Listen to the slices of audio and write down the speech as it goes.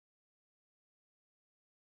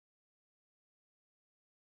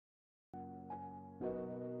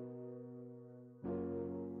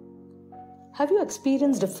Have you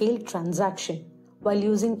experienced a failed transaction while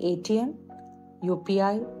using ATM,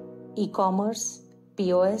 UPI, e-commerce,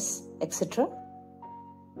 POS, etc.?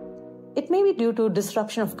 It may be due to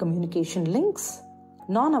disruption of communication links,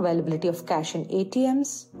 non-availability of cash in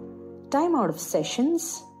ATMs, time out of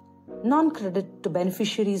sessions, non-credit to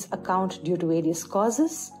beneficiary's account due to various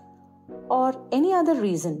causes, or any other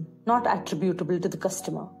reason not attributable to the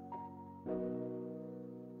customer.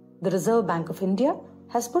 The Reserve Bank of India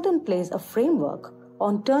has put in place a framework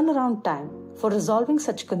on turnaround time for resolving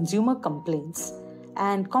such consumer complaints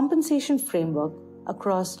and compensation framework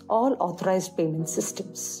across all authorized payment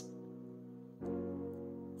systems.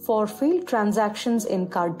 For failed transactions in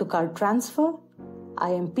card-to-card transfer,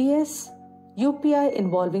 IMPS, UPI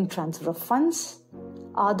involving transfer of funds,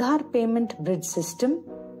 Aadhaar payment bridge system,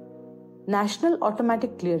 National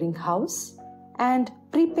Automatic Clearing House, and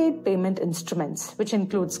prepaid payment instruments, which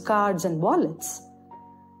includes cards and wallets,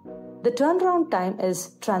 the turnaround time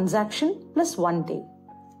is transaction plus 1 day.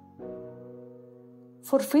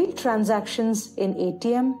 For failed transactions in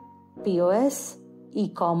ATM, POS,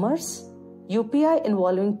 e-commerce, UPI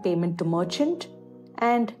involving payment to merchant,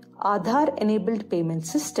 and Aadhaar-enabled payment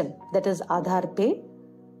system, that is Aadhaar Pay,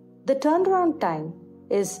 the turnaround time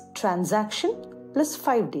is transaction plus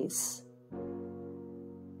 5 days.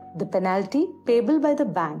 The penalty payable by the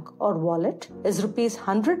bank or wallet is Rs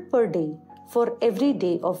 100 per day for every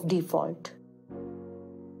day of default.